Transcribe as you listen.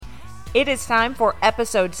It is time for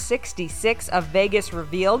episode 66 of Vegas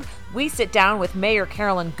Revealed. We sit down with Mayor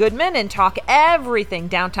Carolyn Goodman and talk everything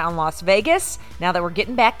downtown Las Vegas now that we're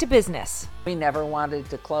getting back to business. We never wanted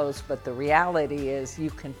to close, but the reality is you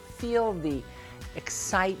can feel the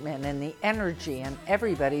excitement and the energy and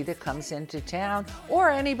everybody that comes into town or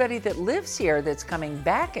anybody that lives here that's coming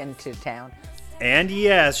back into town. And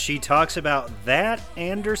yes, she talks about that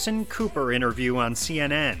Anderson Cooper interview on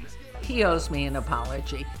CNN. He owes me an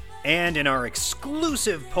apology. And in our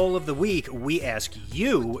exclusive poll of the week, we ask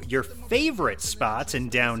you your favorite spots in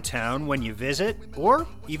downtown when you visit, or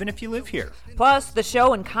even if you live here. Plus, the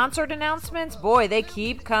show and concert announcements, boy, they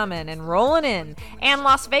keep coming and rolling in. And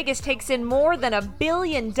Las Vegas takes in more than $1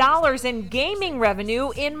 billion in gaming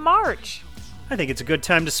revenue in March. I think it's a good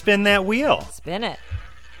time to spin that wheel. Spin it.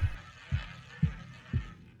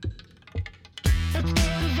 Let's go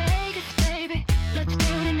to Vegas, baby. Let's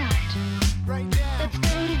go tonight. Right now. Let's go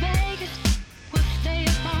to Vegas. We'll stay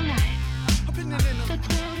up all night. Let's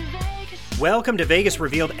go to Vegas. Welcome to Vegas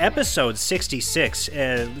Revealed, episode 66.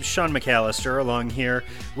 Sean McAllister along here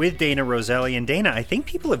with Dana Roselli. And Dana, I think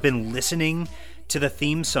people have been listening to the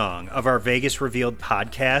theme song of our Vegas Revealed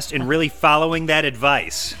podcast and really following that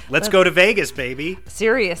advice. Let's go to Vegas, baby.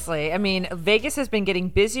 Seriously. I mean, Vegas has been getting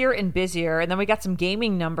busier and busier, and then we got some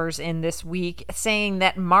gaming numbers in this week saying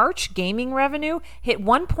that March gaming revenue hit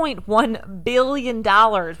 $1.1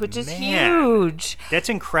 billion, which is huge. That's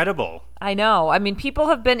incredible. I know. I mean, people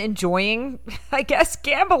have been enjoying, I guess,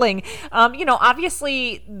 gambling.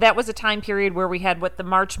 Obviously, that was a time period where we had the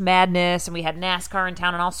March Madness, and we had NASCAR in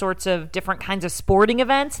town and all sorts of different kinds of sporting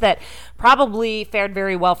events that probably fared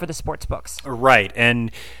very well for the sports books. Right.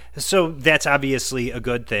 And so that's obviously a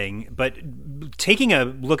good thing. But taking a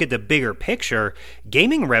look at the bigger picture,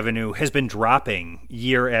 gaming revenue has been dropping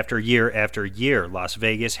year after year after year. Las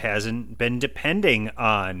Vegas hasn't been depending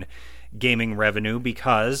on gaming revenue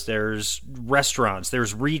because there's restaurants,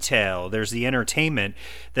 there's retail, there's the entertainment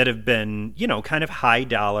that have been, kind of high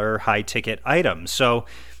dollar, high ticket items. So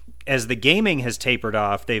as the gaming has tapered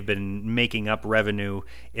off, they've been making up revenue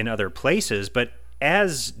in other places. But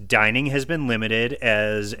as dining has been limited,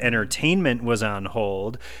 as entertainment was on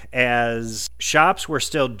hold, as shops were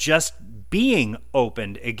still just being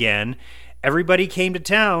opened again, everybody came to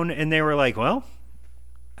town and they were like, well,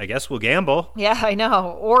 I guess we'll gamble. Yeah, I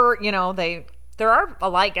know. Or, there are,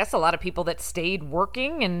 I guess, a lot of people that stayed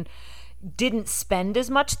working and didn't spend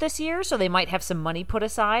as much this year, so they might have some money put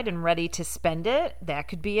aside and ready to spend it. That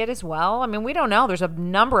could be it as well. I mean, we don't know. There's a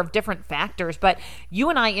number of different factors, but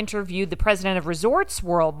you and I interviewed the president of Resorts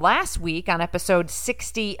World last week on episode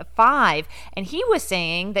 65, and he was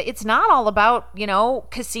saying that it's not all about,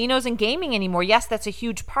 casinos and gaming anymore. Yes, that's a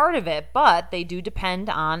huge part of it, but they do depend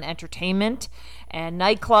on entertainment and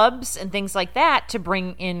nightclubs and things like that to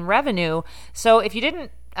bring in revenue. So if you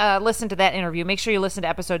didn't listen to that interview, make sure you listen to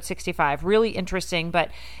episode 65. Really interesting,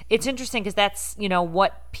 but it's interesting because that's,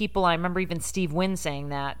 what people, I remember even Steve Wynn saying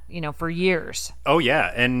that, for years. Oh,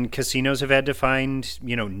 yeah, and casinos have had to find,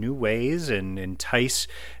 new ways and entice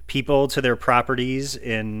people to their properties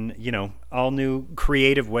in, all new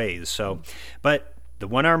creative ways. So, but the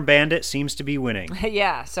one-armed bandit seems to be winning.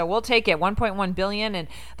 Yeah, so we'll take it. $1.1 billion, and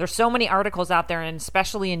there's so many articles out there, and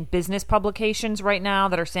especially in business publications right now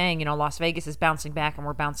that are saying, Las Vegas is bouncing back, and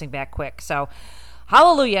we're bouncing back quick. So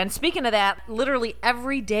hallelujah. And speaking of that, literally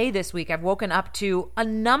every day this week, I've woken up to a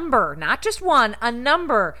number, not just one, a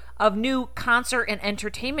number of new concert and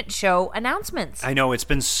entertainment show announcements. I know, it's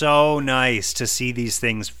been so nice to see these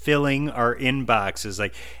things filling our inboxes.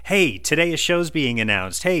 Like, hey, today a show's being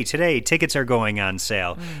announced. Hey, today tickets are going on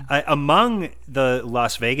sale. Among the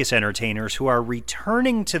Las Vegas entertainers who are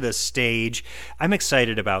returning to the stage, I'm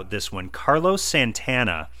excited about this one. Carlos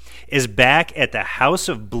Santana is back at the House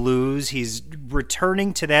of Blues. He's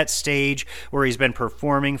returning to that stage where he's been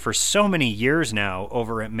performing for so many years now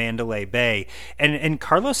over at Mandalay Bay. And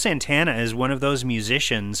Carlos Santana is one of those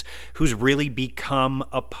musicians who's really become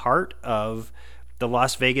a part of the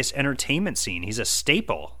Las Vegas entertainment scene. He's a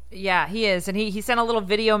staple. Yeah, he is. And he sent a little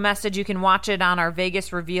video message. You can watch it on our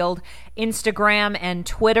Vegas Revealed Instagram and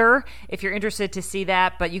Twitter if you're interested to see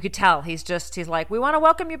that. But you could tell he's like, we want to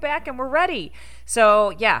welcome you back and we're ready.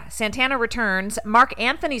 So yeah, Santana returns. Mark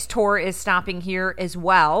Anthony's tour is stopping here as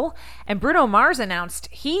well. And Bruno Mars announced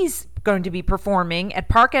he's going to be performing at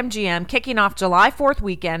Park MGM kicking off July 4th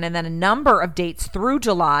weekend and then a number of dates through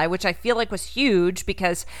July, which I feel like was huge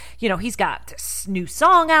because, he's got this new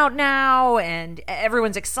song out now and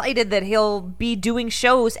everyone's excited that he'll be doing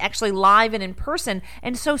shows actually live and in person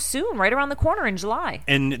and so soon, right around the corner in July.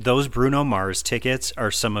 And those Bruno Mars tickets are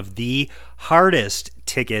some of the hardest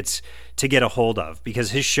tickets to get a hold of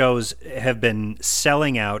because his shows have been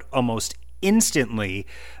selling out almost instantly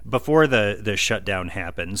before the shutdown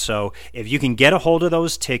happened. So if you can get a hold of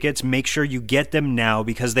those tickets, make sure you get them now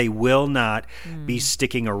because they will not be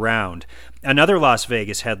sticking around. Another Las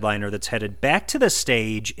Vegas headliner that's headed back to the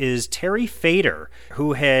stage is Terry Fator,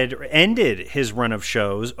 who had ended his run of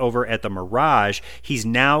shows over at the Mirage. He's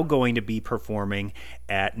now going to be performing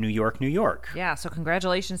at New York, New York. Yeah, so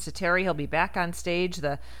congratulations to Terry. He'll be back on stage.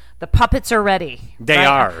 The puppets are ready. They right?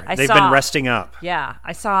 are. They've been resting up. Yeah,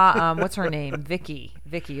 I saw, what's her name? Vicky.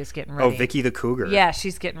 Vicky is getting ready. Oh, Vicky the Cougar. Yeah,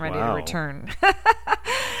 she's getting ready to Wow. return.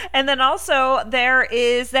 And then also there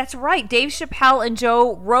is, that's right, Dave Chappelle and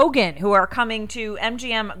Joe Rogan, who are coming to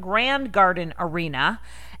MGM Grand Garden Arena.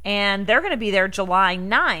 And they're going to be there July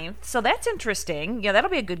 9th. So that's interesting. Yeah, that'll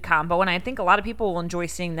be a good combo. And I think a lot of people will enjoy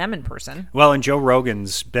seeing them in person. Well, and Joe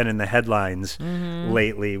Rogan's been in the headlines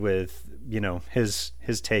lately with,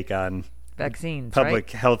 his take on Vaccines,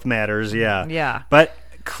 public health matters. Yeah. Yeah. But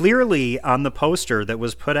clearly on the poster that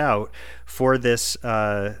was put out for this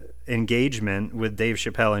engagement with Dave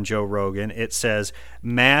Chappelle and Joe Rogan, it says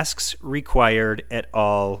masks required at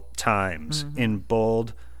all times in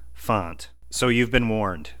bold font. So you've been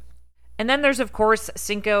warned. And then there's, of course,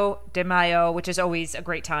 Cinco de Mayo, which is always a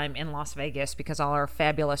great time in Las Vegas because all our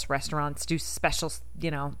fabulous restaurants do special,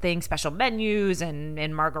 things, special menus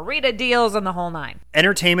and margarita deals and the whole nine.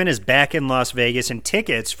 Entertainment is back in Las Vegas, and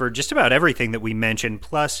tickets for just about everything that we mentioned,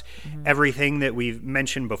 plus everything that we've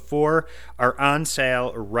mentioned before, are on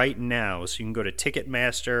sale right now. So you can go to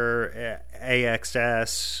Ticketmaster,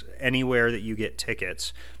 AXS, anywhere that you get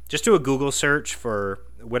tickets. Just do a Google search for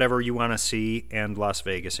whatever you want to see, and Las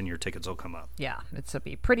Vegas, and your tickets will come up. Yeah, it'll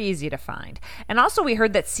be pretty easy to find. And also we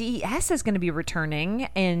heard that CES is going to be returning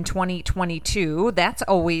in 2022. That's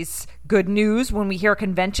always good news when we hear a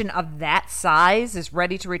convention of that size is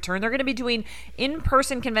ready to return. They're going to be doing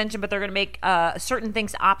in-person convention, but they're going to make certain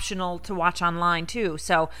things optional to watch online too.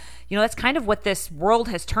 So, that's kind of what this world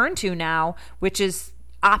has turned to now, which is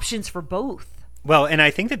options for both. Well, and I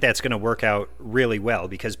think that that's going to work out really well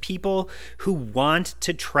because people who want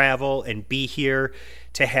to travel and be here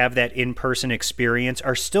to have that in-person experience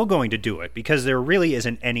are still going to do it because there really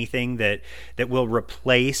isn't anything that will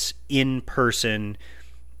replace in-person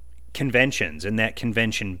conventions and that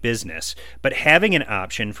convention business. But having an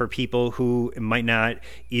option for people who might not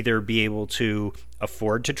either be able to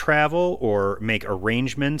afford to travel or make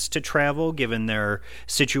arrangements to travel given their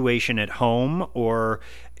situation at home, or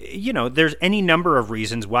there's any number of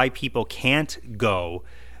reasons why people can't go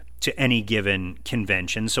to any given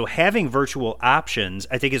convention. So having virtual options,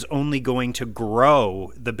 I think, is only going to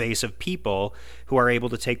grow the base of people who are able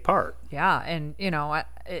to take part. Yeah, and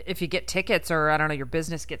if you get tickets, or I don't know, your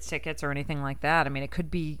business gets tickets or anything like that, I mean, it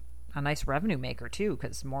could be a nice revenue maker too,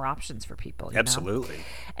 because more options for people. Absolutely.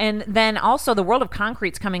 And then also the World of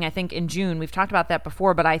Concrete's coming, I think, in June. We've talked about that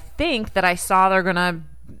before, but I think that I saw they're going to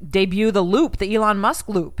debut the Loop, the Elon Musk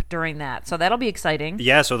Loop, during that. So that'll be exciting.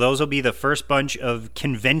 Yeah, so those will be the first bunch of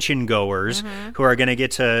convention goers who are going to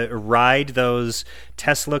get to ride those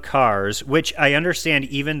Tesla cars, which I understand,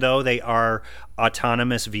 even though they are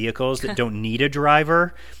autonomous vehicles that don't need a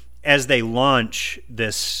driver, as they launch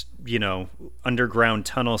this underground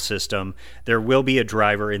tunnel system, there will be a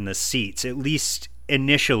driver in the seats, at least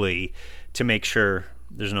initially, to make sure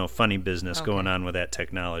there's no funny business going on with that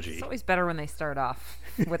technology. It's always better when they start off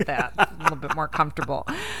with that, a little bit more comfortable.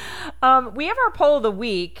 We have our poll of the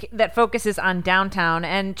week that focuses on downtown,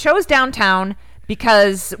 and chose downtown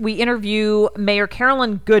because we interview Mayor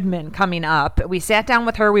Carolyn Goodman coming up. We sat down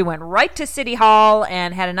with her. We went right to City Hall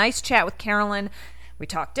and had a nice chat with Carolyn. We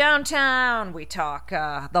talk downtown. We talk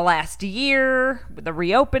the last year, the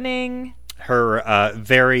reopening. Her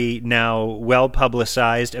very now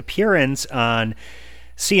well-publicized appearance on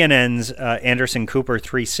CNN's Anderson Cooper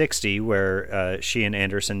 360, where she and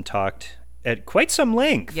Anderson talked at quite some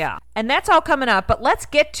length. Yeah, and that's all coming up. But let's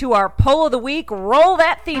get to our poll of the week. Roll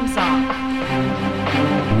that theme song.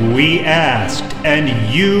 We asked,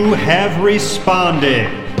 and you have responded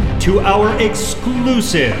to our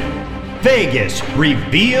exclusive Vegas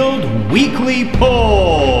Revealed Weekly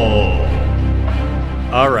Poll.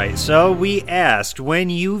 All right, so we asked, when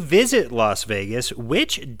you visit Las Vegas,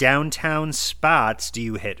 which downtown spots do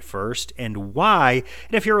you hit first and why?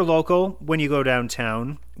 And if you're a local, when you go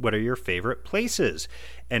downtown, What are your favorite places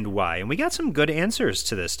and why? And we got some good answers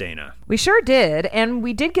to this, Dana. We sure did, and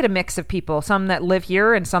we did get a mix of people, some that live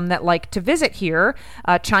here and some that like to visit here,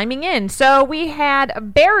 chiming in. So we had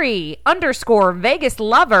Barry_Vegas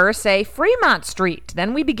lover say Fremont Street.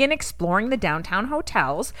 Then we begin exploring the downtown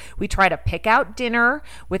hotels. We try to pick out dinner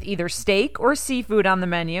with either steak or seafood on the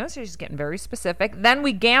menu, so she's getting very specific. Then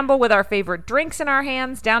we gamble with our favorite drinks in our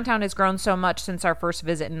hands. Downtown has grown so much since our first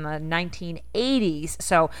visit in the 1980s,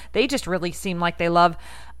 so they just really seem like they love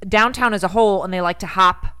downtown as a whole, and they like to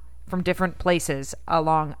hop from different places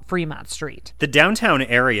along Fremont Street. The downtown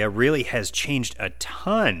area really has changed a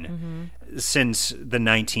ton since the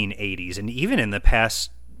 1980s, and even in the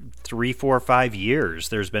past 3, 4, 5 years,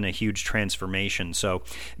 there's been a huge transformation. So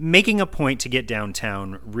making a point to get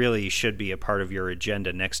downtown really should be a part of your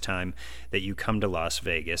agenda next time that you come to Las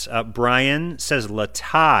Vegas. Brian says La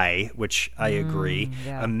Thai, which I agree.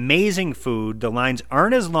 Yeah. Amazing food. The lines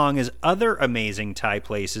aren't as long as other amazing Thai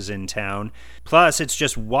places in town. Plus, it's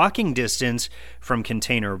just walking distance from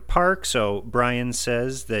Container Park. So Brian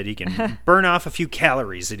says that he can burn off a few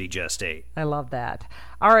calories that he just ate. I love that.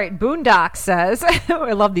 All right, Boondock says,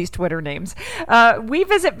 I love these Twitter names. We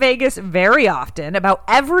visit Vegas very often, about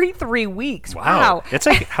every 3 weeks. Wow. It's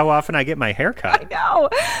like how often I get my hair cut. I know.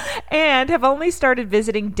 And have only started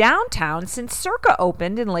visiting downtown since Circa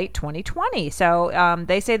opened in late 2020. So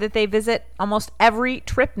they say that they visit almost every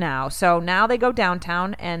trip now. So now they go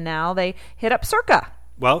downtown and now they hit up Circa.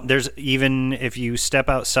 Well, there's even, if you step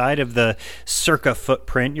outside of the Circa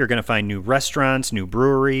footprint, you're going to find new restaurants, new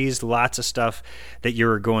breweries, lots of stuff that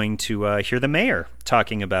you're going to hear the mayor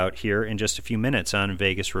talking about here in just a few minutes on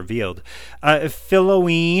Vegas Revealed.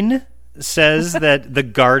 Philoween says that the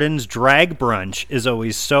Gardens drag brunch is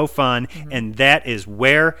always so fun, and that is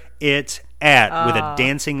where it's at with a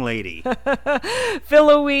dancing lady.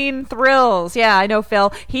 Philoween Thrills. Yeah, I know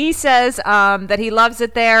Phil. He says that he loves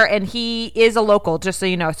it there, and he is a local, just so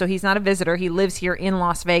you know. So he's not a visitor. He lives here in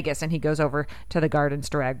Las Vegas, and he goes over to the Gardens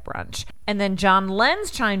Drag Brunch. And then John Lenz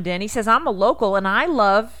chimed in. He says, I'm a local, and I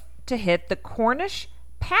love to hit the Cornish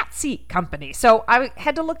Patsy Company. So I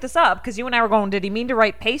had to look this up because you and I were going, did he mean to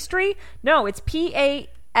write pastry? No, it's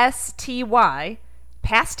Pasty.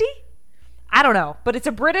 Pasty? I don't know, but it's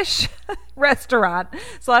a British restaurant,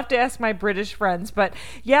 so I'll have to ask my British friends. But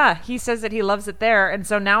yeah, he says that he loves it there, and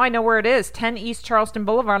so now I know where it is, 10 East Charleston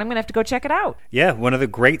Boulevard. I'm going to have to go check it out. Yeah, one of the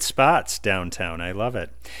great spots downtown. I love it.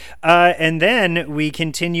 And then we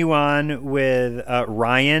continue on with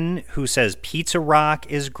Ryan, who says Pizza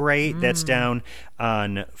Rock is great. That's down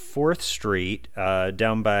on 4th Street,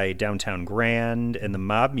 down by Downtown Grand and the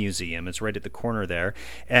Mob Museum. It's right at the corner there.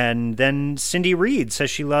 And then Cindy Reed says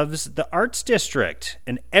she loves the Arts District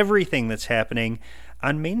and everything that's happening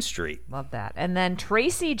on Main Street. Love that. And then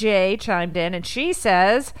Tracy J chimed in, and she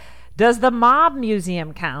says, does the Mob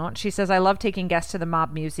Museum count? She says, I love taking guests to the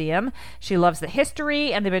Mob Museum. She loves the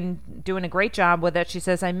history, and they've been doing a great job with it. She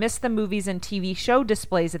says, I miss the movies and TV show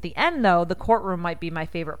displays at the end, though. The courtroom might be my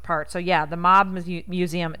favorite part. So, yeah, the Mob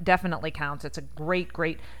Museum definitely counts. It's a great,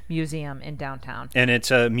 great museum in downtown. And it's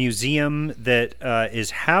a museum that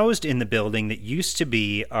is housed in the building that used to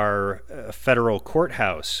be our federal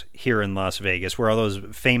courthouse here in Las Vegas, where all those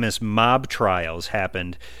famous mob trials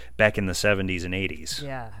happened back in the 70s and 80s.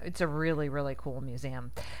 Yeah, it's a really, really cool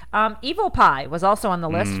museum. Evil Pie was also on the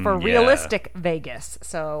list for Realistic Vegas.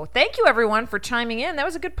 So thank you, everyone, for chiming in. That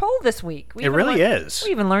was a good poll this week. It really is.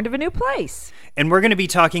 We even learned of a new place. And we're going to be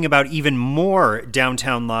talking about even more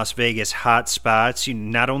downtown Las Vegas hot spots,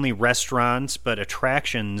 not only restaurants, but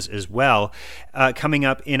attractions as well, coming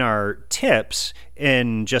up in our tips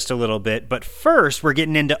in just a little bit. But first, we're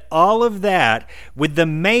getting into all of that with the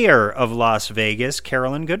mayor of Las Vegas,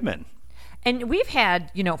 Carolyn Goodman. And we've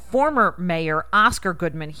had, former mayor Oscar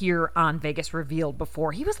Goodman here on Vegas Revealed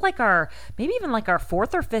before. He was maybe even our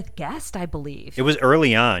 4th or 5th guest, I believe. It was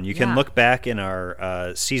early on. You can look back in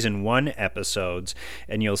our season 1 episodes,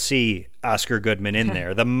 and you'll see Oscar Goodman in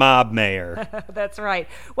there, the mob mayor. That's right.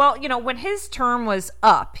 Well, when his term was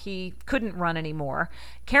up, he couldn't run anymore.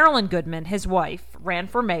 Carolyn Goodman, his wife, ran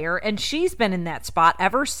for mayor, and she's been in that spot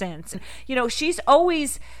ever since. She's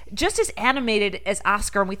always just as animated as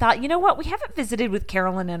Oscar, and we thought, you know what? We haven't visited with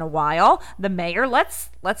Carolyn in a while. The mayor,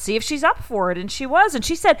 let's see if she's up for it, and she was. And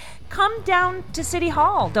she said, come down to City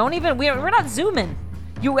Hall. We're not Zooming.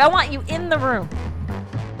 I want you in the room.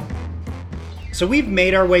 So we've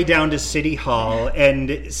made our way down to City Hall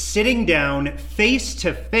and sitting down face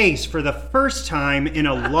to face for the first time in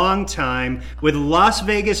a long time with Las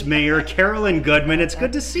Vegas Mayor Carolyn Goodman. It's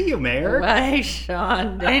good to see you, Mayor. Hi,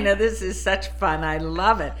 Sean. Dana, this is such fun. I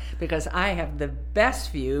love it because I have the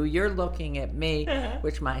best view. You're looking at me,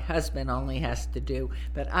 which my husband only has to do,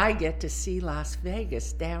 but I get to see Las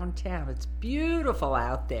Vegas downtown. It's beautiful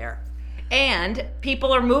out there. And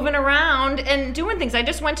people are moving around and doing things. I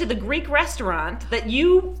just went to the Greek restaurant that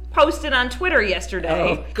you posted on Twitter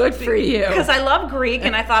yesterday. Oh, good for you. Because I love Greek,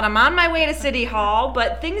 and I thought I'm on my way to City Hall,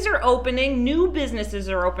 but things are opening. New businesses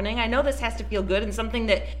are opening. I know this has to feel good and something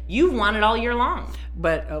that you've wanted all year long.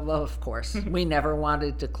 But, well, of course, we never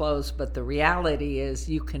wanted to close, but the reality is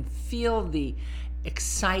you can feel the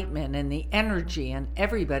excitement and the energy and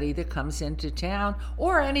everybody that comes into town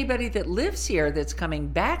or anybody that lives here that's coming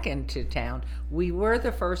back into town. We were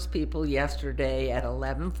the first people yesterday at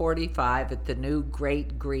 11:45 at the new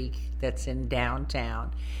Great Greek that's in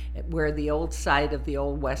downtown, where the old site of the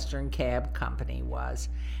old Western Cab Company was.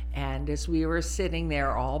 And as we were sitting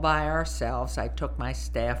there all by ourselves, I took my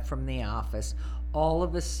staff from the office. All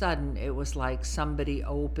of a sudden, it was like somebody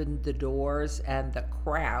opened the doors and the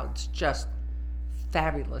crowds just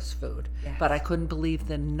fabulous food. Yes. But I couldn't believe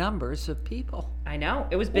the numbers of people. I know.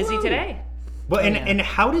 It was busy Whoa. today. Well, and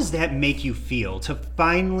how does that make you feel to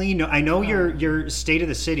finally know? I know your State of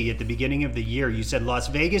the City at the beginning of the year, you said Las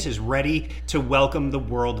Vegas is ready to welcome the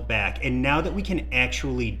world back. And now that we can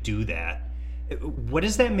actually do that, what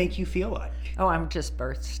does that make you feel like? Oh, I'm just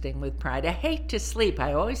bursting with pride. I hate to sleep.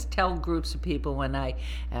 I always tell groups of people when I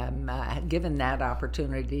am given that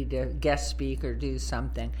opportunity to guest speak or do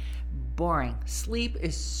something, boring. Sleep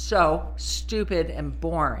is so stupid and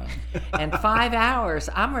boring. And 5 hours,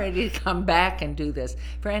 I'm ready to come back and do this.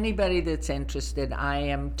 For anybody that's interested, I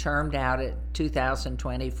am termed out at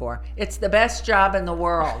 2024. It's the best job in the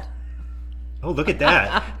world. Oh, look at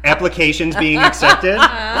that. Applications being accepted.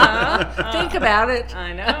 Think about it.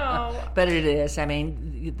 I know. But it is. I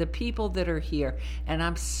mean, the people that are here, and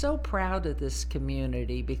I'm so proud of this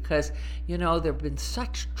community because, you know, there have been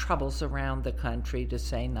such troubles around the country, to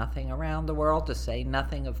say nothing around the world, to say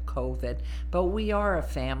nothing of COVID. But we are a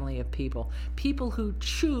family of people who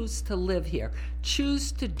choose to live here,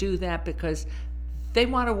 choose to do that because they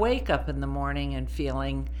want to wake up in the morning and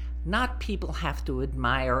feeling not people have to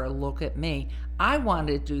admire or look at me. I want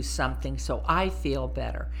to do something so I feel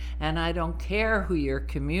better. And I don't care who your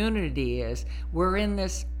community is. We're in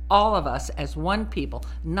this, all of us, as one people,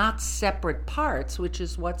 not separate parts, which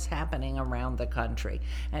is what's happening around the country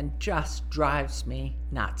and just drives me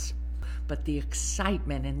nuts. But the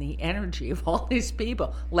excitement and the energy of all these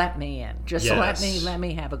people, let me in. Just Yes. let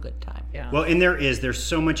me have a good time. Yeah. Well, and there's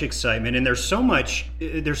so much excitement, and there's so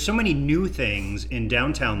many new things in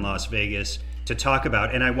downtown Las Vegas to talk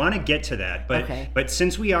about, and I want to get to that. But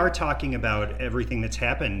since we are talking about everything that's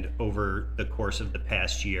happened over the course of the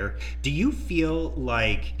past year, do you feel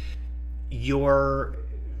like your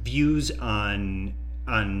views on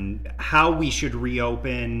how we should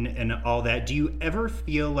reopen and all that, do you ever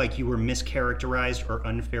feel like you were mischaracterized or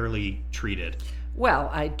unfairly treated? Well,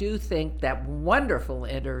 I do think that wonderful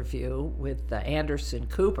interview with Anderson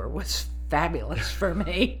Cooper was fabulous for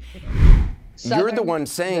me. You're the one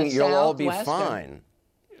saying you'll all be fine.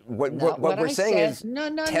 What we're saying is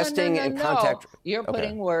testing and contact. You're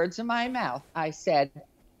putting words in my mouth. I said,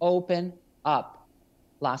 open up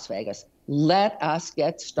Las Vegas. Let us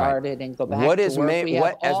get started and go back to work. As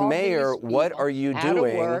mayor, what are you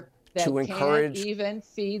doing to encourage? Can't even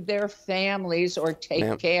feed their families or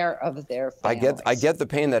take care of their families. I get the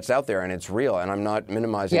pain that's out there, and it's real, and I'm not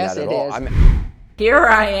minimizing that at all. Here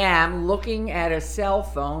I am looking at a cell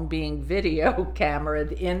phone being video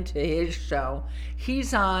cameraed into his show.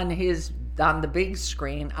 He's on the big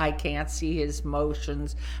screen. I can't see his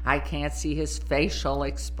motions. I can't see his facial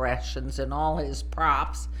expressions and all his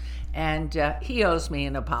props. And he owes me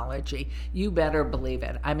an apology. You better believe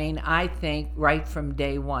it. I mean, I think right from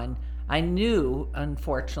day one, I knew,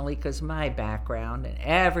 unfortunately, because my background and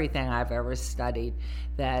everything I've ever studied,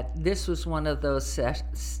 that this was one of those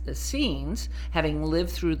scenes, having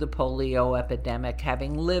lived through the polio epidemic,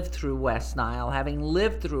 having lived through West Nile, having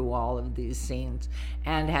lived through all of these scenes,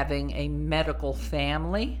 and having a medical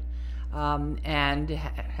family, and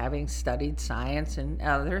having studied science and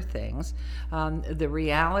other things, the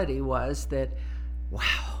reality was that,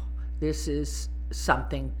 wow, this is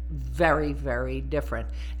something very, very different.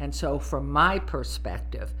 And so from my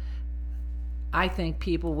perspective, I think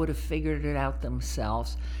people would have figured it out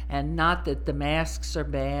themselves. And not that the masks are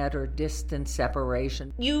bad or distance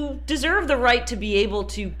separation. You deserve the right to be able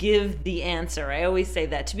to give the answer. I always say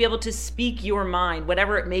that. To be able to speak your mind,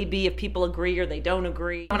 whatever it may be, if people agree or they don't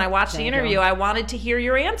agree. When I watched the interview, I wanted to hear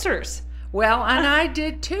your answers. Well, and I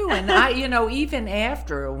did too. And I, even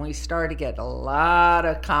after when we started to get a lot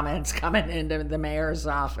of comments coming into the mayor's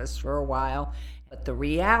office for a while. But the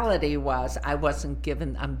reality was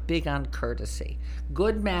I'm big on courtesy.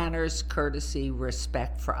 Good manners, courtesy,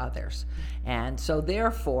 respect for others. And so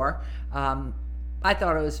therefore, I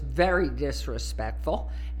thought it was very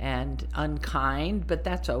disrespectful and unkind, but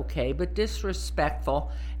that's okay, but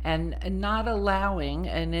disrespectful and not allowing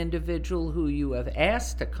an individual who you have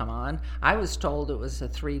asked to come on. I was told it was a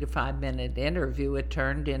 3 to 5 minute interview. It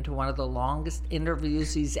turned into one of the longest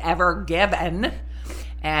interviews he's ever given.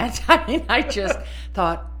 And I just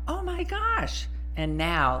thought, oh my gosh. And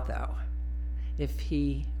now, though, if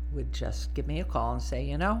he would just give me a call and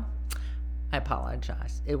say, I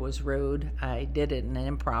apologize. It was rude. I did it in an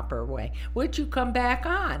improper way. Would you come back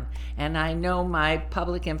on? And I know my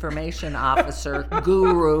public information officer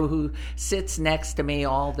guru who sits next to me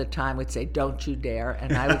all the time would say, don't you dare.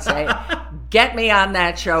 And I would say, get me on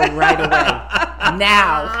that show right away.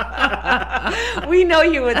 Now. We know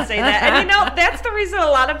you would say that. And that's the reason a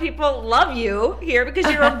lot of people love you here,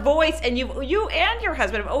 because you're a voice, and you and your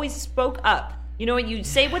husband have always spoke up. You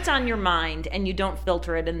say what's on your mind, and you don't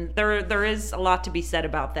filter it, and there is a lot to be said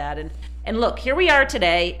about that. And look, here we are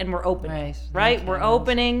today, and we're opening, right? We're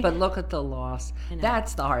opening. But look at the loss.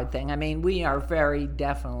 That's the hard thing. I mean, we are very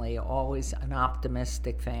definitely always an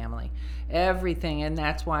optimistic family. Everything, and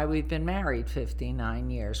that's why we've been married 59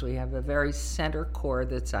 years. We have a very center core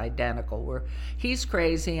that's identical. He's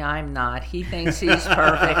crazy, I'm not. He thinks he's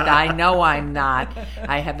perfect. I know I'm not.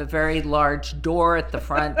 I have a very large door at the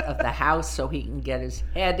front of the house so he can get his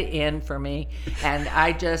head in for me. And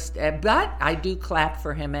but I do clap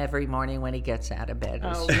for him every morning when he gets out of bed,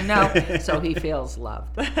 so he feels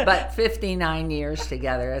loved. But 59 years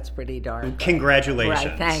together, that's pretty darn good. Congratulations.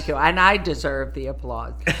 Right, thank you. And I deserve the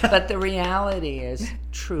applause. But the reality is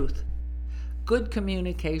truth. Good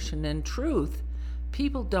communication and truth,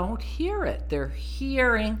 people don't hear it. They're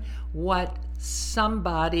hearing what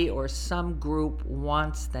somebody or some group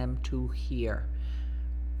wants them to hear.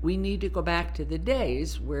 We need to go back to the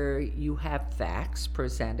days where you have facts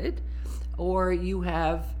presented, or you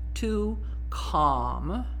have two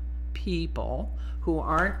calm people who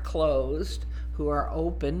aren't closed, who are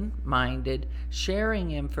open-minded,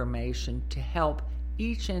 sharing information to help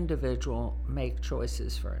each individual make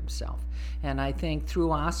choices for himself. And I think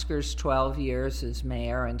through Oscar's 12 years as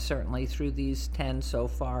mayor, and certainly through these 10 so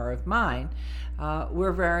far of mine,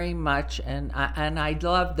 we're very much, and I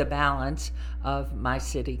love the balance of my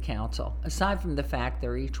city council. Aside from the fact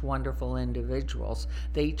they're each wonderful individuals,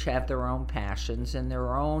 they each have their own passions and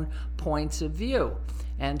their own points of view.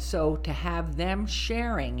 And so to have them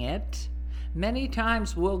sharing it, many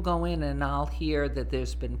times we'll go in and I'll hear that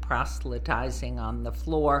there's been proselytizing on the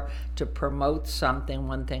floor to promote something,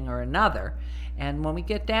 one thing or another. And when we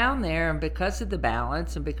get down there, and because of the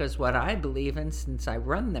balance and because what I believe in since I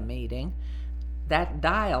run the meeting, that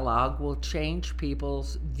dialogue will change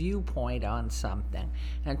people's viewpoint on something.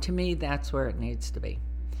 And to me, that's where it needs to be.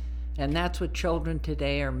 And that's what children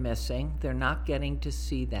today are missing. They're not getting to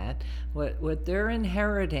see that. What they're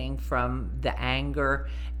inheriting from the anger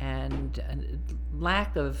and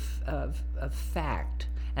lack of fact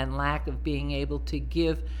and lack of being able to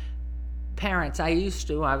give parents. I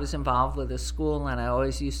was involved with a school, and I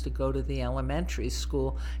always used to go to the elementary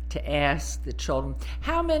school to ask the children,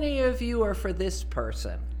 how many of you are for this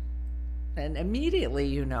person? And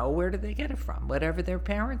immediately, where do they get it from? Whatever their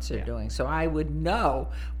parents are doing. So I would know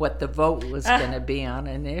what the vote was going to be on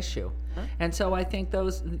an issue. And so I think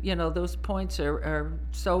those points are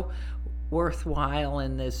so worthwhile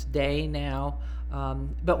in this day now.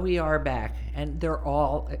 But we are back, and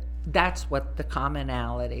that's what the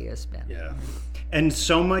commonality has been. Yeah. And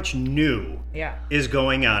so much new is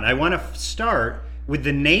going on. I want to start with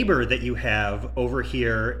the neighbor that you have over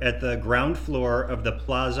here at the ground floor of the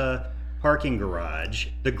Plaza parking garage.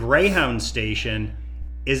 The Greyhound station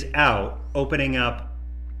is out, opening up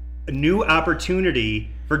a new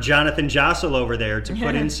opportunity for Jonathan Josel over there to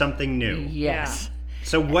put in something new. Yes.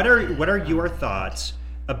 So what are your thoughts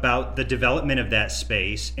about the development of that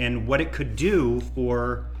space and what it could do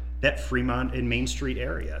for that Fremont and Main Street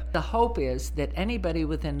area? The hope is that anybody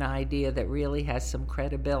with an idea that really has some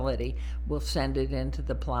credibility will send it into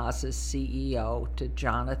the Plaza's CEO, to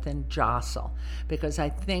Jonathan Josel, because I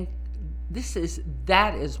think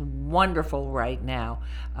that is wonderful right now,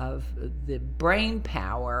 of the brain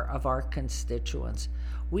power of our constituents.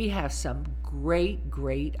 We have some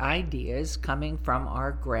great ideas coming from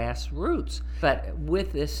our grassroots. But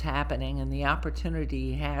with this happening and the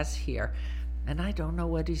opportunity he has here, and I don't know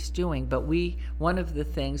what he's doing, but one of the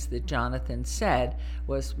things that Jonathan said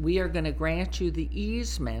was, we are going to grant you the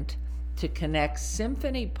easement to connect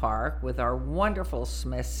Symphony Park with our wonderful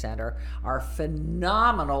Smith Center, our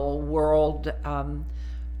phenomenal World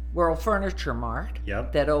Furniture Mart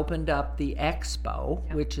that opened up the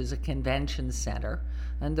Expo, which is a convention center,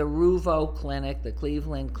 and the Ruvo Clinic, the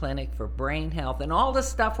Cleveland Clinic for Brain Health, and all the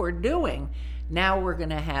stuff we're doing. Now we're going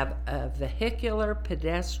to have a vehicular,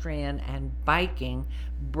 pedestrian, and biking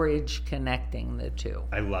bridge connecting the two.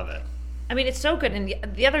 I love it. I mean, it's so good. And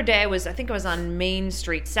the other day I think I was on Main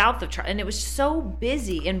Street south of and it was so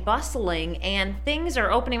busy and bustling, and things are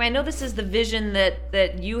opening. I know this is the vision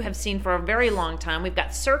that you have seen for a very long time. We've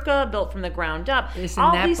got Circa built from the ground up. Isn't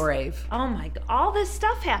that brave? Oh my God, all this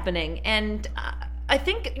stuff happening. And I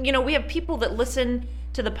think, we have people that listen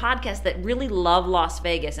to the podcast that really love Las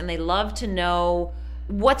Vegas, and they love to know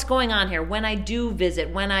what's going on here when I do visit,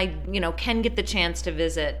 when I can get the chance to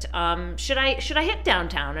visit. Should I hit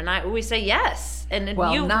downtown? And I always say yes. And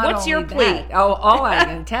what's your plea? All I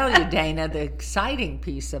can tell you, Dana, the exciting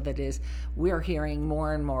piece of it is we're hearing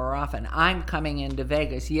more and more often, I'm coming into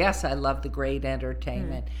Vegas. Yes, I love the great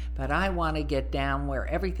entertainment, but I want to get down where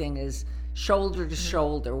everything is shoulder to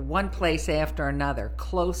shoulder, one place after another,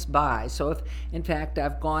 close by. So if, in fact,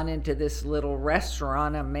 I've gone into this little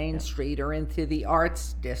restaurant on Main Street, or into the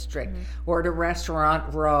Arts District, or to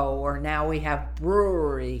Restaurant Row, or now we have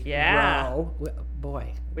Brewery Row.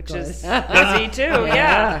 Boy. Which is busy too,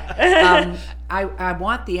 I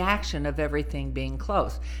want the action of everything being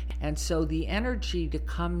close. And so the energy to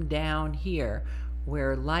come down here,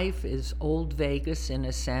 where life is old Vegas in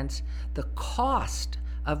a sense, the cost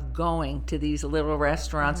of going to these little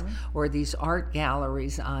restaurants or these art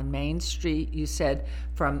galleries on Main Street. You said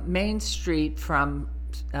from Main Street, from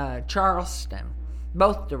Charleston,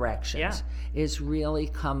 both directions, is really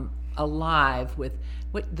come alive with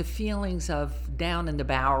what the feelings of down in the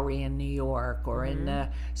Bowery in New York, or in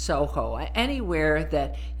Soho, anywhere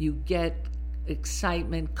that you get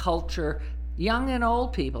excitement, culture, young and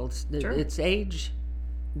old people. It's age,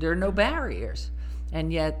 there are no barriers.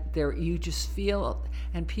 And yet you just feel,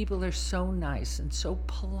 and people are so nice and so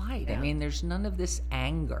polite. I mean, there's none of this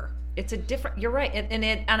anger. It's a different. You're right,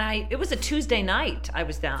 it was a Tuesday night. I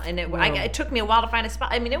was down, and it took me a while to find a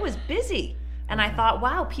spot. I mean, it was busy, and I thought,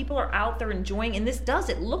 wow, people are out there enjoying, and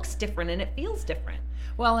it looks different and it feels different.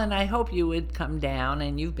 Well, and I hope you would come down,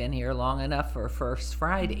 and you've been here long enough for First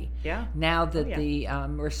Friday. Yeah. Now that the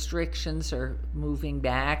restrictions are moving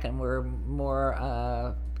back, and we're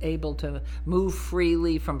more able to move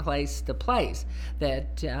freely from place to place,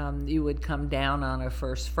 that you would come down on a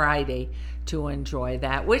First Friday to enjoy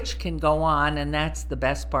that, which can go on, and that's the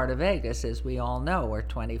best part of Vegas, as we all know. We're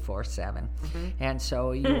 24/7, and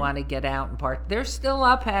so you want to get out and party. They're still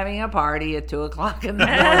up having a party at 2:00 in the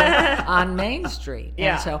morning on Main Street.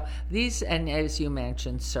 And so and as you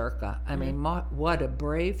mentioned, Circa. I mean, what a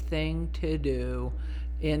brave thing to do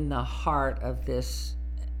in the heart of this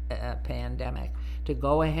pandemic. To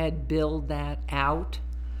go ahead, build that out.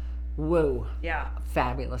 Woo. Yeah.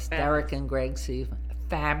 Fabulous. Derek and Greg see,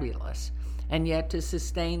 fabulous. And yet to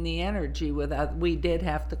sustain the energy we did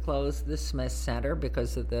have to close the Smith Center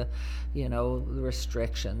because of the, the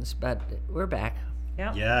restrictions, but we're back.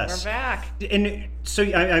 Yep, yes. We're back. And so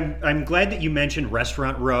I'm glad that you mentioned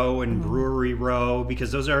Restaurant Row and Brewery Row,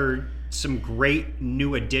 because those are some great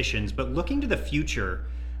new additions. But looking to the future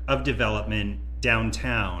of development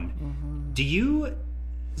downtown, do you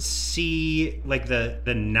see like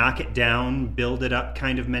the knock it down, build it up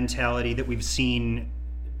kind of mentality that we've seen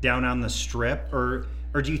down on the Strip, or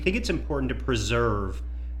do you think it's important to preserve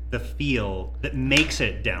the feel that makes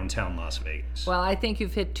it downtown Las Vegas? Well, I think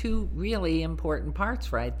you've hit two really important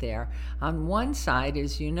parts right there. On one side,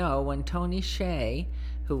 as you know, when Tony Hsieh,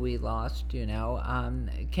 who we lost,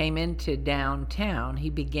 came into downtown, he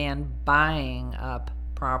began buying up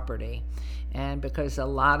property. And because a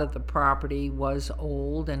lot of the property was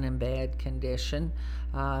old and in bad condition,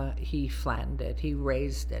 he flattened it, he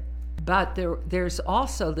raised it. But there's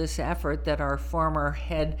also this effort that our former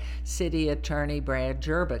head city attorney, Brad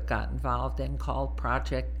Jerbick, got involved in, called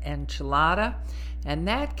Project Enchilada. And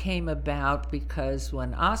that came about because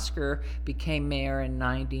when Oscar became mayor in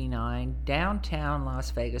 '99, downtown Las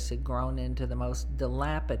Vegas had grown into the most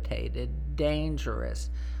dilapidated, dangerous,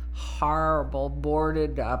 horrible,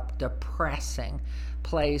 boarded up, depressing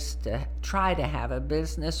place to try to have a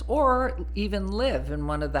business or even live in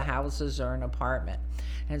one of the houses or an apartment.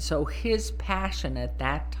 And so his passion at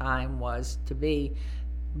that time was to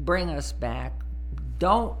bring us back.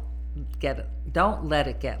 Don't let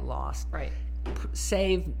it get lost. Right.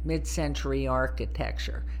 Save mid-century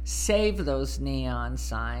architecture, save those neon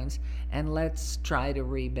signs, and let's try to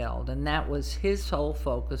rebuild. And that was his whole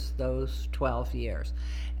focus those 12 years.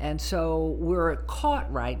 And so we're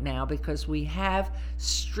caught right now because we have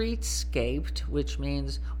streetscaped, which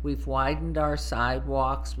means we've widened our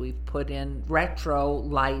sidewalks, we've put in retro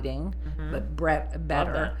lighting, but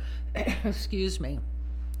better, excuse me,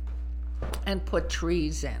 and put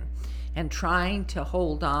trees in, and trying to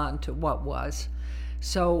hold on to what was.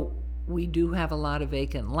 So we do have a lot of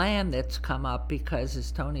vacant land that's come up because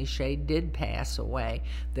as Tony Hsieh did pass away,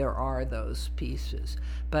 there are those pieces.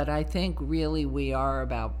 But I think really we are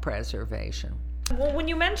about preservation. Well, when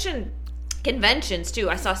you mentioned conventions too,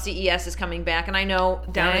 I saw CES is coming back, and I know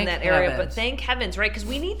down in that area, but thank heavens, right? Because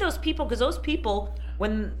we need those people, because those people,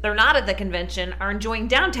 when they're not at the convention, are enjoying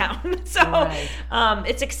downtown. So right.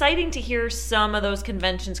 It's exciting to hear some of those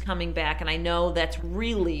conventions coming back, and I know that's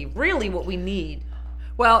really, really what we need.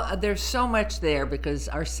 Well, there's so much there because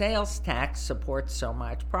our sales tax supports so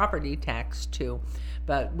much, property tax too.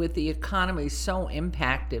 But with the economy so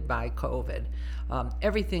impacted by COVID,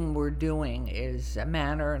 everything we're doing is a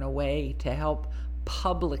manner and a way to help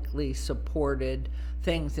publicly supported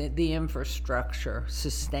things, the infrastructure,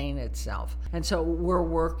 sustain itself. And so we're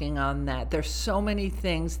working on that. There's so many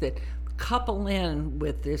things that couple in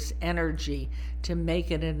with this energy to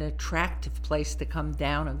make it an attractive place to come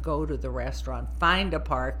down and go to the restaurant, find a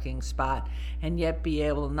parking spot, and yet be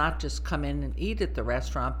able to not just come in and eat at the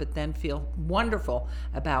restaurant, but then feel wonderful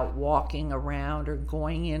about walking around or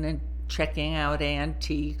going in and checking out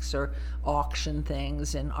antiques or auction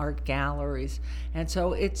things in art galleries. And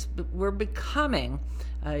so we're becoming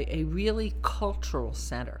a really cultural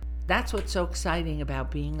center. That's what's so exciting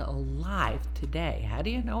about being alive today. How do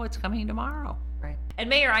you know it's coming tomorrow? Right. And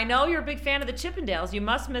Mayor, I know you're a big fan of the Chippendales. You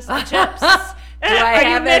must miss the chips. Do I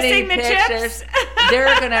have any the pictures? Chips?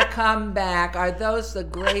 They're going to come back. Are those the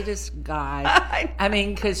greatest guys? I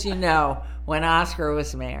mean, because when Oscar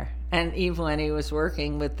was mayor, and even when he was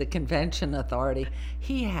working with the convention authority,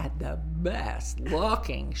 he had the best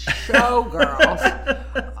looking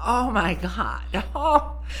showgirls. Oh my God.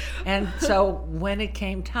 Oh. And so when it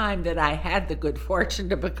came time that I had the good fortune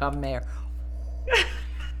to become mayor,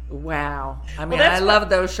 wow. I mean, I love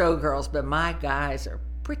those showgirls, but my guys are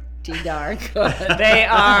pretty darn good. They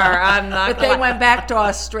are. I'm not. But they went back to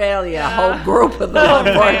Australia, a whole group of them,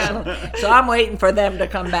 unfortunately. So I'm waiting for them to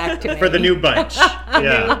come back to me. For the new bunch.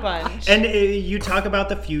 New bunch. And you talk about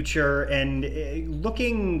the future and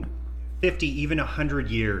looking 50, even 100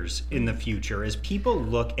 years in the future, as people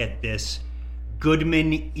look at this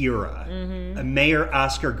Goodman era, Mayor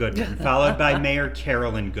Oscar Goodman, followed by Mayor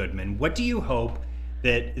Carolyn Goodman, what do you hope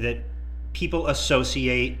that people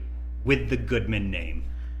associate with the Goodman name?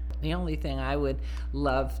 The only thing I would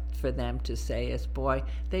love for them to say is, boy,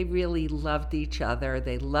 they really loved each other.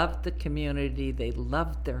 They loved the community. They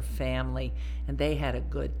loved their family. And they had a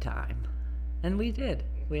good time. And we did.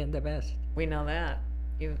 We had the best. We know that.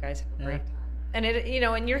 You guys had a great time. And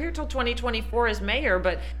and you're here till 2024 as mayor,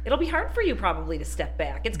 but it'll be hard for you probably to step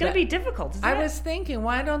back. It's going to be difficult, isn't it? I was thinking,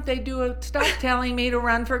 why don't they stop telling me to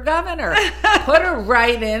run for governor? Put her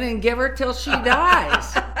right in and give her till she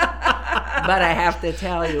dies. But I have to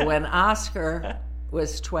tell you, when Oscar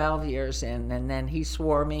was 12 years in, and then he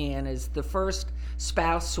swore me in as the first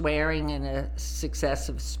spouse swearing in a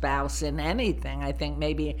successive spouse in anything, I think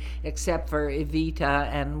maybe except for Evita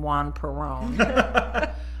and Juan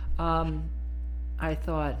Perón. I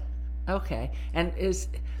thought, okay, and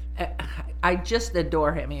I just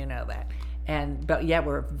adore him, you know that, but yet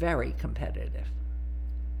we're very competitive.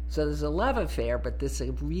 So there's a love affair, but there's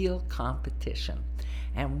a real competition.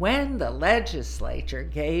 And when the legislature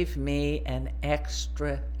gave me an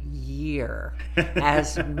extra year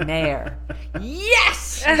as mayor,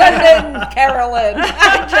 yes, Goodman, Carolyn,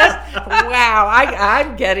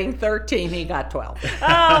 I'm getting 13. He got 12.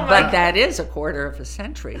 But that is a quarter of a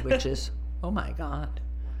century, which is, oh my God.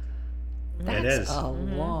 That's a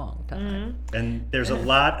long time. And there's a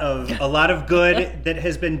lot of good that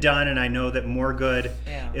has been done, and I know that more good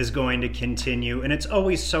is going to continue. And it's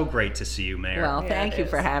always so great to see you, Mayor. Well, thank you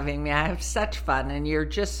for having me. I have such fun, and you're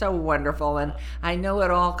just so wonderful. And I know it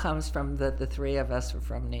all comes from the three of us are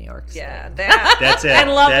from New York State. Yeah, that's it. And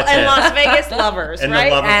Las Vegas lovers, and right?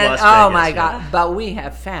 The love of Las Vegas, oh my God! But we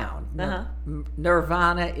have found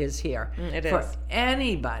Nirvana is here. It For is.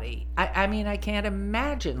 anybody. I mean, I can't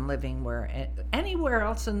imagine living anywhere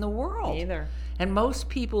else in the world. Either. And most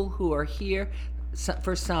people who are here,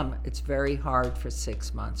 for some, it's very hard for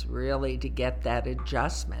 6 months, really, to get that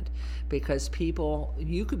adjustment, because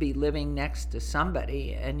you could be living next to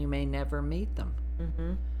somebody and you may never meet them.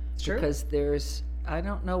 Mm-hmm. It's true. Because I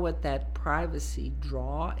don't know what that privacy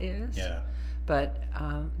draw is. Yeah. But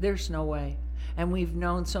there's no way. And we've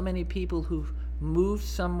known so many people who've moved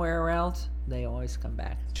somewhere else, they always come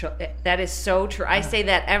back. That is so true. I say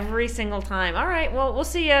that every single time. All right, well, we'll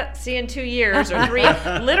see you in 2 years or 3.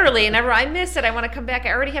 Literally, and I miss it. I want to come back.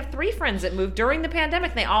 I already have 3 friends that moved during the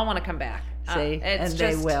pandemic, and they all want to come back. See,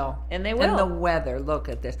 they will. And they will. And the weather, look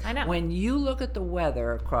at this. I know. When you look at the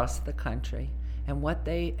weather across the country and what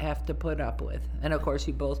they have to put up with, and of course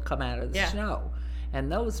you both come out of the snow,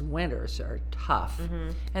 and those winters are tough. Mm-hmm.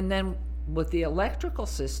 And then with the electrical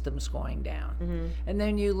systems going down, and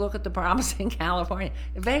then you look at the problems in California.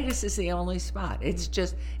 Vegas is the only spot.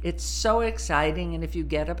 It's so exciting. And if you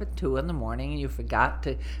get up at 2 a.m. and you forgot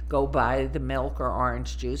to go buy the milk or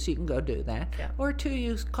orange juice, you can go do that. Yeah. Or 2,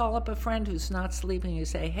 you call up a friend who's not sleeping. You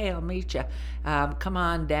say, hey, I'll meet you. Come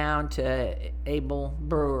on down to Able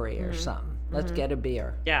Brewery or something. Let's get a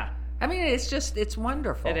beer. Yeah. I mean, it's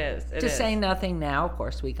wonderful. It is. To say nothing now, of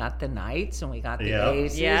course, we got the Knights and we got the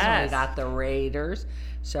Aces and we got the Raiders.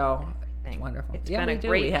 So it's wonderful. It's been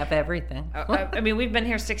great. We have everything. I mean, we've been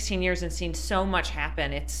here 16 years and seen so much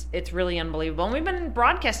happen. It's really unbelievable. And we've been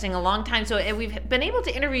broadcasting a long time, so we've been able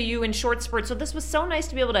to interview you in short spurts. So this was so nice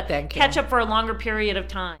to be able to catch up for a longer period of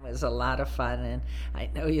time. It was a lot of fun, and I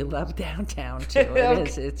know you love downtown too. It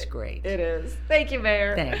is. It's great. It is. Thank you,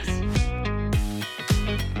 Mayor. Thanks.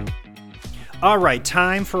 All right,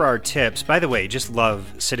 time for our tips. By the way, just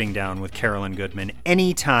love sitting down with Carolyn Goodman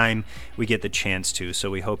anytime we get the chance to,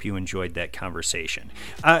 so we hope you enjoyed that conversation.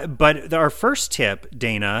 But our first tip,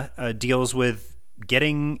 Dana, deals with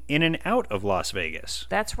getting in and out of Las Vegas.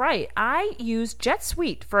 That's right. I use Jet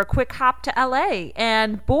Suite for a quick hop to LA,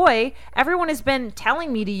 and boy, everyone has been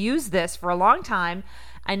telling me to use this for a long time.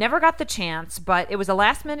 I never got the chance, but it was a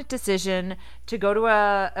last-minute decision to go to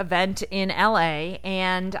a event in LA,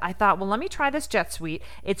 and I thought, well, let me try this Jet Suite.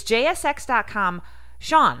 It's JSX.com.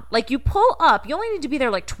 Sean, you pull up, you only need to be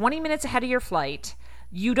there 20 minutes ahead of your flight.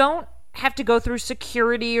 You don't have to go through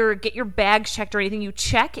security or get your bags checked or anything. You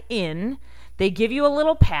check in. They give you a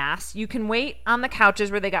little pass. You can wait on the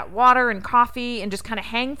couches where they got water and coffee and just kind of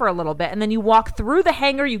hang for a little bit. And then you walk through the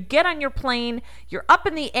hangar. You get on your plane. You're up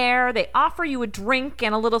in the air. They offer you a drink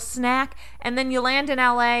and a little snack. And then you land in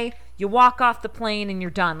LA. You walk off the plane and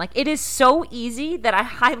you're done. It is so easy that I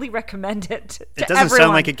highly recommend it to It doesn't everyone.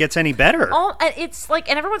 Sound like it gets any better. Oh, it's and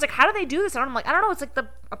everyone's like, how do they do this? And I'm like, I don't know. It's like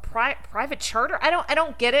a private charter. I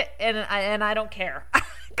don't get it, and I don't care.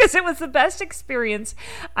 Because it was the best experience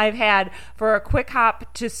I've had for a quick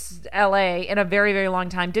hop to LA in a very, very long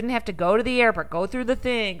time. Didn't have to go to the airport, go through the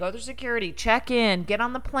thing, go through security, check in, get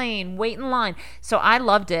on the plane, wait in line. So I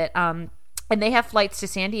loved it. And they have flights to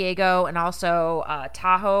San Diego and also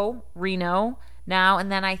Tahoe, Reno now. And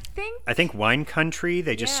then I think Wine Country,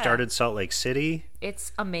 they just started Salt Lake City.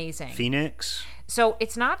 It's amazing. Phoenix. So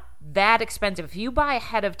it's not that expensive. If you buy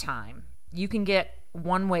ahead of time, you can get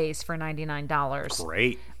one ways for $99.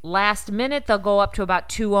 Great. Last minute, they'll go up to about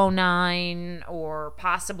 $209, or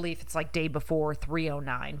possibly if it's day before,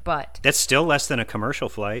 $309. But that's still less than a commercial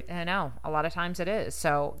flight. I know. A lot of times it is.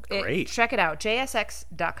 So great. Check it out.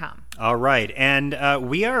 JSX.com. All right. And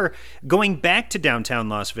we are going back to downtown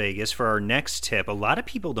Las Vegas for our next tip. A lot of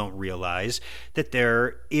people don't realize that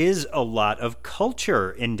there is a lot of culture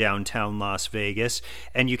in downtown Las Vegas,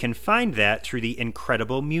 and you can find that through the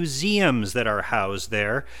incredible museums that are housed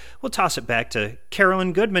there. We'll toss it back to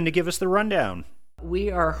Carolyn Goodman to give us the rundown. We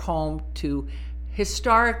are home to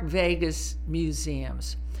historic Vegas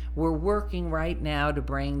museums. We're working right now to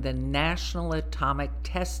bring the National Atomic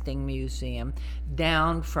Testing Museum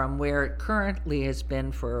down from where it currently has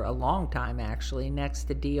been for a long time, actually, next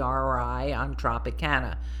to DRI on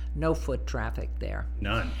Tropicana. No foot traffic there.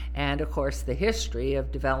 None. And, of course, the history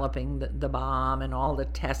of developing the bomb and all the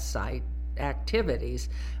test site activities.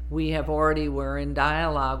 We're in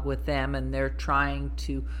dialogue with them, and they're trying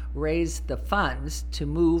to raise the funds to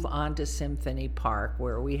move on to Symphony Park,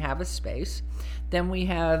 where we have a space. Then we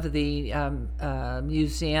have the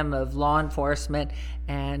Museum of Law Enforcement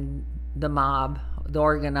and the Mob, the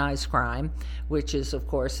Organized Crime, which is, of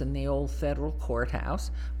course, in the old federal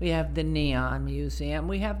courthouse. We have the Neon Museum.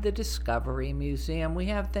 We have the Discovery Museum. We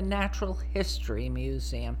have the Natural History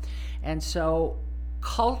Museum. And so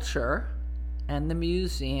culture and the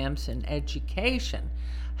museums and education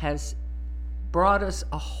has brought us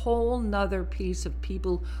a whole nother piece of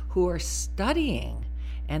people who are studying,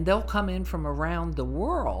 and they'll come in from around the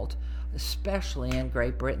world, especially in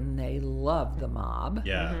Great Britain. They love the mob.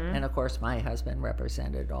 Yeah. And of course, my husband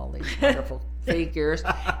represented all these wonderful figures.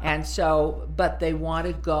 And so, but they want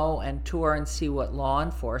to go and tour and see what law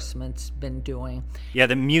enforcement's been doing. Yeah,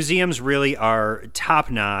 the museums really are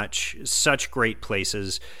top-notch, such great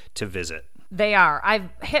places to visit. They are. I've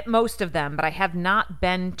hit most of them, but I have not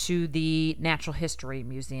been to the Natural History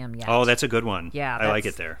Museum yet. Oh, that's a good one. Yeah, I like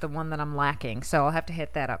it there. The one that I'm lacking, so I'll have to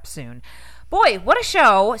hit that up soon. Boy, what a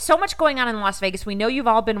show. So much going on in Las Vegas. We know you've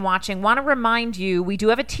all been watching. Want to remind you, we do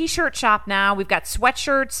have a t-shirt shop now. We've got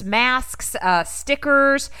sweatshirts, masks,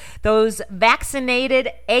 stickers, those vaccinated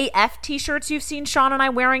AF t-shirts you've seen Sean and I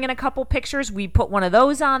wearing in a couple pictures. We put one of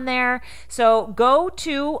those on there. So go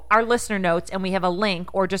to our listener notes and we have a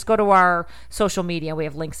link, or just go to our social media. We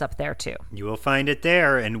have links up there too. You will find it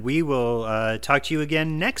there, and we will talk to you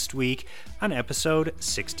again next week on episode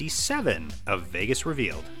 67 of Vegas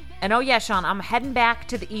Revealed. And oh yeah, Sean, I'm heading back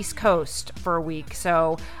to the East Coast for a week,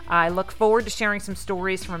 so I look forward to sharing some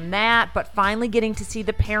stories from that, but finally getting to see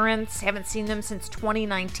the parents. Haven't seen them since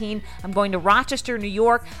 2019. I'm going to Rochester, New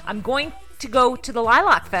York. I'm going to go to the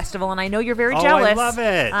Lilac Festival, and I know you're very jealous. I love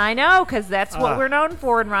it. I know, because that's what we're known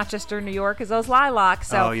for in Rochester, New York, is those lilacs.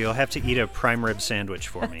 So you'll have to eat a prime rib sandwich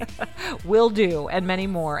for me. Will do, and many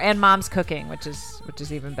more. And Mom's cooking, which is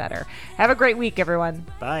even better. Have a great week, everyone.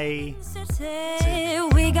 Bye.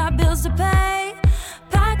 We got bills to pay,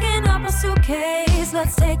 packing up a suitcase.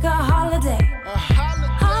 Let's take a holiday.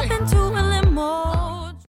 Hop into a limo.